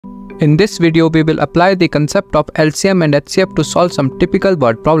In this video, we will apply the concept of LCM and HCF to solve some typical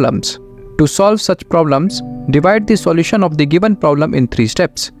word problems. To solve such problems, divide the solution of the given problem in 3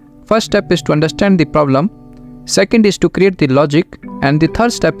 steps. First step is to understand the problem, second is to create the logic, and the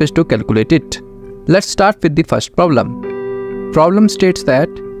third step is to calculate it. Let's start with the first problem. Problem states that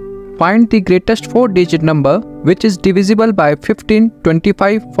find the greatest 4-digit number which is divisible by 15,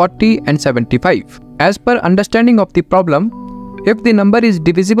 25, 40 and 75. As per understanding of the problem, if the number is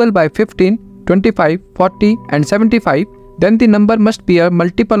divisible by 15, 25, 40 and 75, then the number must be a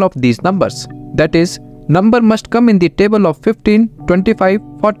multiple of these numbers. That is, number must come in the table of 15, 25,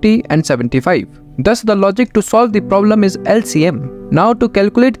 40 and 75. Thus, the logic to solve the problem is LCM. Now, to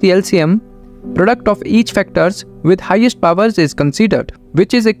calculate the LCM, product of each factors with highest powers is considered,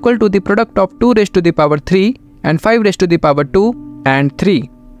 which is equal to the product of 2 raised to the power 3 and 5 raised to the power 2 and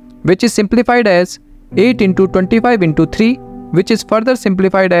 3, which is simplified as 8 into 25 into 3, which is further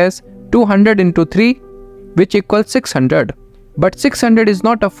simplified as 200 into 3, which equals 600. But 600 is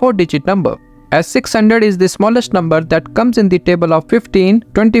not a 4-digit number, as 600 is the smallest number that comes in the table of 15,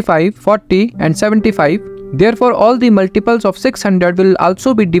 25, 40 and 75. Therefore, all the multiples of 600 will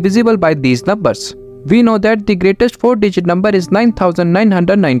also be divisible by these numbers. We know that the greatest 4-digit number is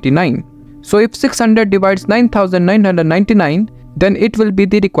 9999. So if 600 divides 9999, then it will be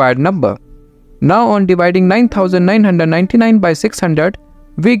the required number. Now on dividing 9999 by 600,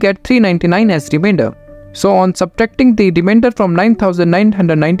 we get 399 as remainder. So on subtracting the remainder from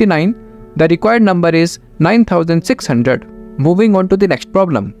 9999, the required number is 9600. Moving on to the next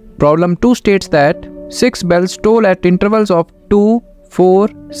problem. Problem 2 states that 6 bells toll at intervals of 2, 4,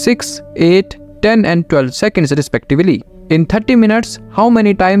 6, 8, 10 and 12 seconds respectively. In 30 minutes, how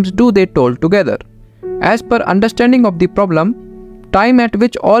many times do they toll together? As per understanding of the problem, time at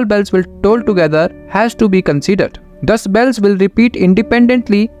which all bells will toll together has to be considered. Thus, bells will repeat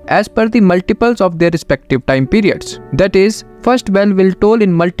independently as per the multiples of their respective time periods. That is, first bell will toll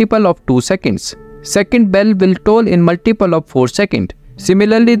in multiple of 2 seconds. Second bell will toll in multiple of 4 seconds.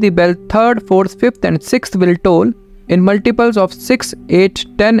 Similarly, the bell 3rd, 4th, 5th and 6th will toll in multiples of 6, 8,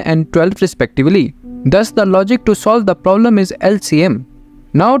 10 and 12 respectively. Thus, the logic to solve the problem is LCM.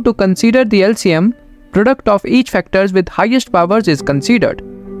 Now, to consider the LCM, product of each factors with highest powers is considered,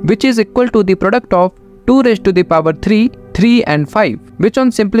 which is equal to the product of 2 raised to the power 3, 3 and 5, which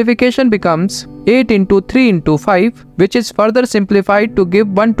on simplification becomes 8 into 3 into 5, which is further simplified to give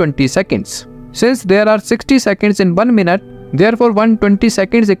 120 seconds. Since there are 60 seconds in 1 minute, therefore 120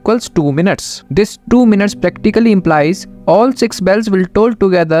 seconds equals 2 minutes. This 2 minutes practically implies all 6 bells will toll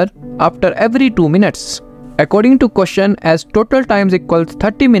together after every 2 minutes. According to question, as total times equals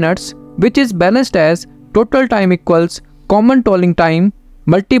 30 minutes, which is balanced as total time equals common tolling time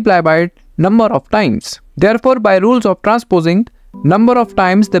multiplied by number of times. Therefore, by rules of transposing, number of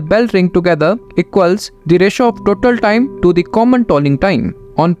times the bell ring together equals the ratio of total time to the common tolling time.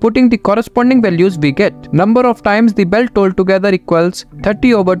 On putting the corresponding values, we get number of times the bell toll together equals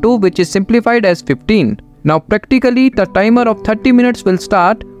 30 over 2, which is simplified as 15. Now practically, the timer of 30 minutes will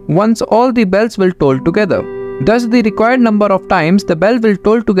start once all the bells will toll together. Thus, the required number of times the bell will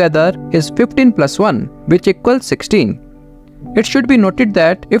toll together is 15 plus 1, which equals 16. It should be noted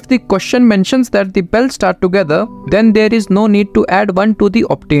that if the question mentions that the bells start together, then there is no need to add 1 to the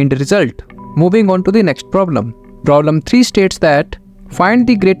obtained result. Moving on to the next problem. Problem 3 states that find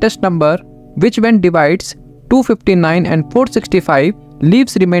the greatest number which when divides 259 and 465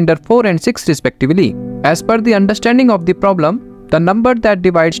 leaves remainder 4 and 6 respectively. As per the understanding of the problem, the number that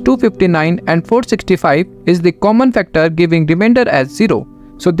divides 259 and 465 is the common factor giving remainder as 0.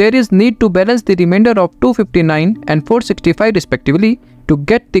 So there is need to balance the remainder of 259 and 465 respectively to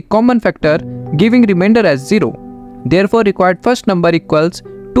get the common factor giving remainder as 0. Therefore, required first number equals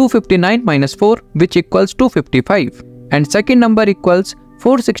 259 minus 4, which equals 255, and second number equals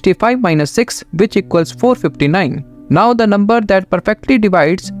 465 minus 6, which equals 459. Now the number that perfectly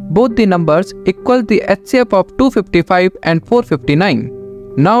divides both the numbers equals the HCF of 255 and 459.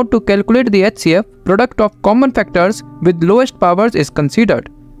 Now to calculate the HCF, product of common factors with lowest powers is considered,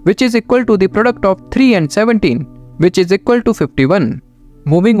 which is equal to the product of 3 and 17, which is equal to 51.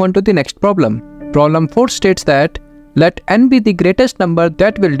 Moving on to the next problem. Problem 4 states that let n be the greatest number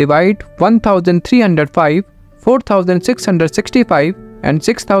that will divide 1305, 4665 and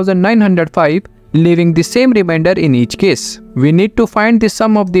 6905, leaving the same remainder in each case. We need to find the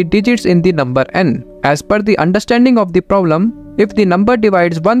sum of the digits in the number n. As per the understanding of the problem, if the number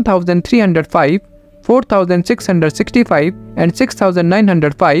divides 1305, 4665 and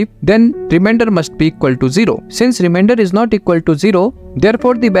 6905, then remainder must be equal to 0. Since remainder is not equal to 0,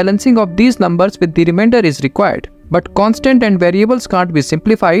 therefore the balancing of these numbers with the remainder is required. But constant and variables can't be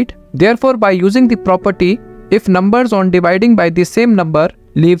simplified. Therefore, by using the property, if numbers on dividing by the same number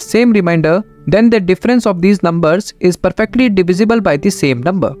leave same remainder, then the difference of these numbers is perfectly divisible by the same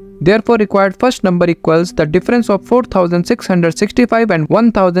number. Therefore, required first number equals the difference of 4665 and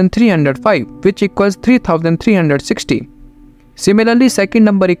 1305, which equals 3360. Similarly, second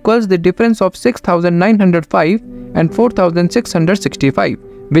number equals the difference of 6905 and 4665,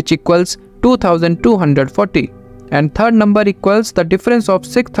 which equals 2240. And third number equals the difference of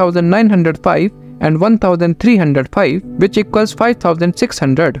 6905 and 1305, which equals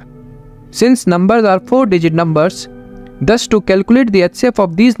 5600. Since numbers are 4-digit numbers, thus to calculate the HCF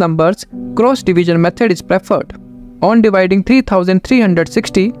of these numbers, cross division method is preferred. On dividing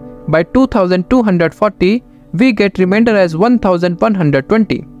 3360 by 2240, we get remainder as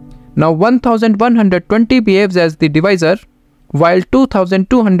 1120. Now 1120 behaves as the divisor, while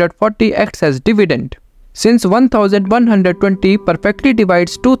 2240 acts as dividend. Since 1120 perfectly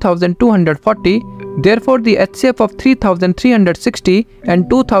divides 2240, therefore the HCF of 3360 and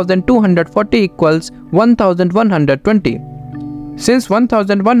 2240 equals 1120. Since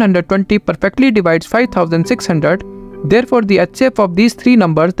 1120 perfectly divides 5600, therefore the HCF of these three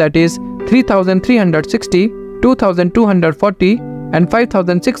numbers, that is 3360, 2240 and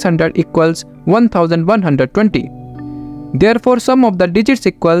 5600 equals 1120. Therefore sum of the digits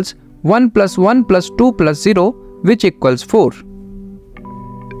equals 1 plus 1 plus 2 plus 0, which equals 4.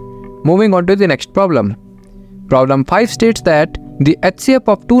 Moving on to the next problem. Problem 5 states that the HCF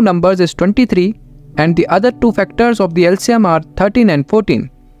of two numbers is 23 and the other two factors of the LCM are 13 and 14.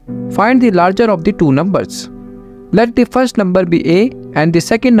 Find the larger of the two numbers. Let the first number be A and the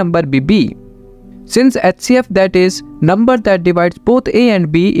second number be B. Since HCF, that is number that divides both A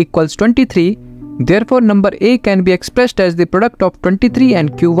and B, equals 23, therefore number A can be expressed as the product of 23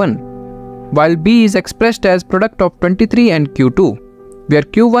 and Q1, while B is expressed as product of 23 and Q2, where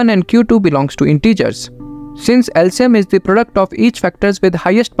Q1 and Q2 belongs to integers. Since LCM is the product of each factors with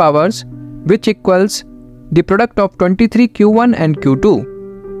highest powers, which equals the product of 23 Q1 and Q2.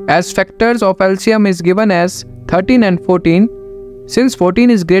 As factors of LCM is given as 13 and 14, since 14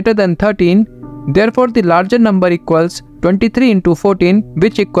 is greater than 13, therefore the larger number equals 23 into 14,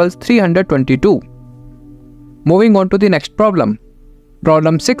 which equals 322. Moving on to the next problem.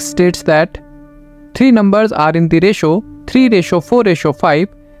 Problem 6 states that three numbers are in the ratio 3:4:5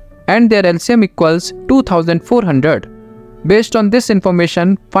 and their LCM equals 2400. Based on this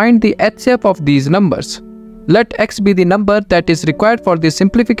information, find the HCF of these numbers. Let x be the number that is required for the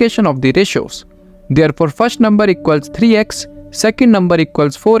simplification of the ratios. Therefore, first number equals 3x, second number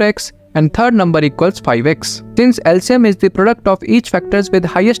equals 4x, and third number equals 5x. Since LCM is the product of each factors with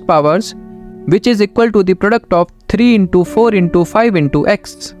highest powers, which is equal to the product of 3 into 4 into 5 into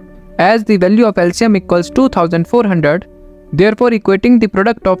x. As the value of LCM equals 2400, therefore equating the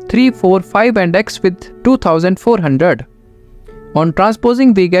product of 3, 4, 5 and x with 2400. On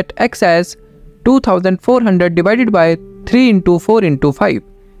transposing, we get x as 2400 divided by 3 into 4 into 5,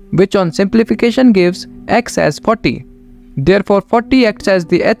 which on simplification gives x as 40. Therefore 40 acts as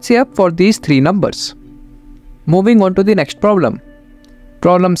the HCF for these three numbers. Moving on to the next problem.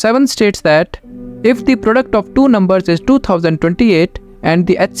 Problem 7 states that if the product of two numbers is 2028 and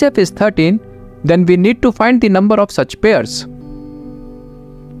the HCF is 13, then we need to find the number of such pairs.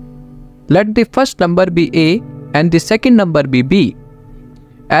 Let the first number be A and the second number be B.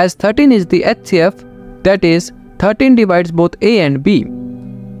 As 13 is the HCF, that is 13 divides both A and B.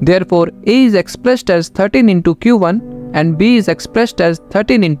 Therefore A is expressed as 13 into Q1 and B is expressed as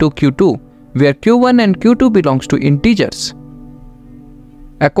 13 into Q2, where Q1 and Q2 belongs to integers.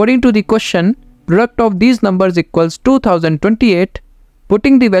 According to the question, product of these numbers equals 2028.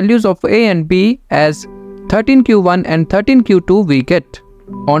 Putting the values of A and B as 13Q1 and 13Q2 we get.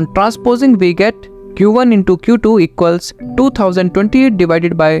 On transposing, we get Q1 into Q2 equals 2028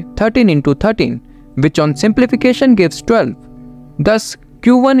 divided by 13 into 13, which on simplification gives 12. Thus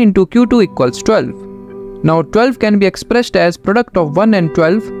Q1 into Q2 equals 12. Now 12 can be expressed as product of 1 and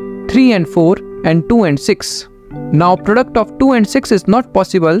 12, 3 and 4 and 2 and 6. Now product of 2 and 6 is not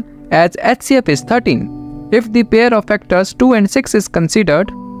possible as HCF is 13. If the pair of factors 2 and 6 is considered,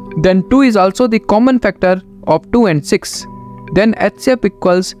 then 2 is also the common factor of 2 and 6. Then HCF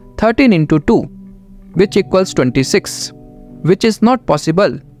equals 13 into 2, which equals 26, which is not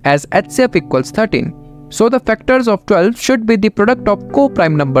possible as HCF equals 13. So the factors of 12 should be the product of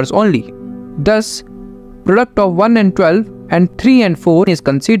co-prime numbers only. Thus, product of 1 and 12 and 3 and 4 is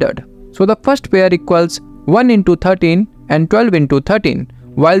considered. So the first pair equals 1 into 13 and 12 into 13,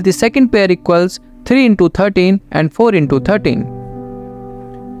 while the second pair equals 3 into 13 and 4 into 13.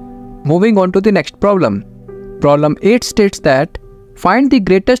 Moving on to the next problem. Problem 8 states that find the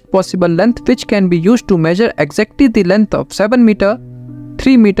greatest possible length which can be used to measure exactly the length of 7 meter,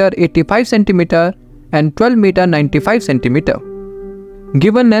 3 meter 85 centimeter and 12 meter 95 centimeter.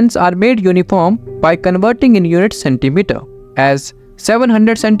 Given lengths are made uniform by converting in units centimeter as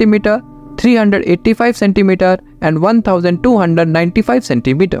 700 centimeter, 385 centimeter and 1295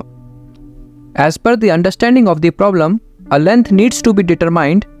 centimeter. As per the understanding of the problem, a length needs to be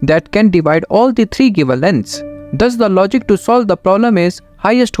determined that can divide all the three given lengths. Thus, the logic to solve the problem is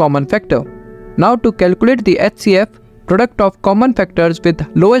highest common factor. Now, to calculate the HCF, product of common factors with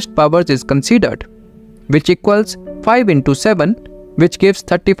lowest powers is considered, which equals 5 into 7, which gives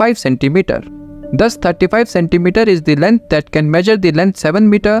 35 centimeter. Thus, 35 centimeter is the length that can measure the length 7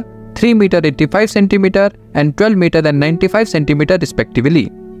 meter, 3 meter 85 centimeter and 12 meter and 95 centimeter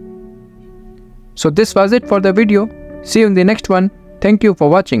respectively. So this was it for the video. See you in the next one. Thank you for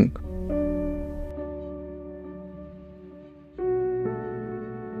watching.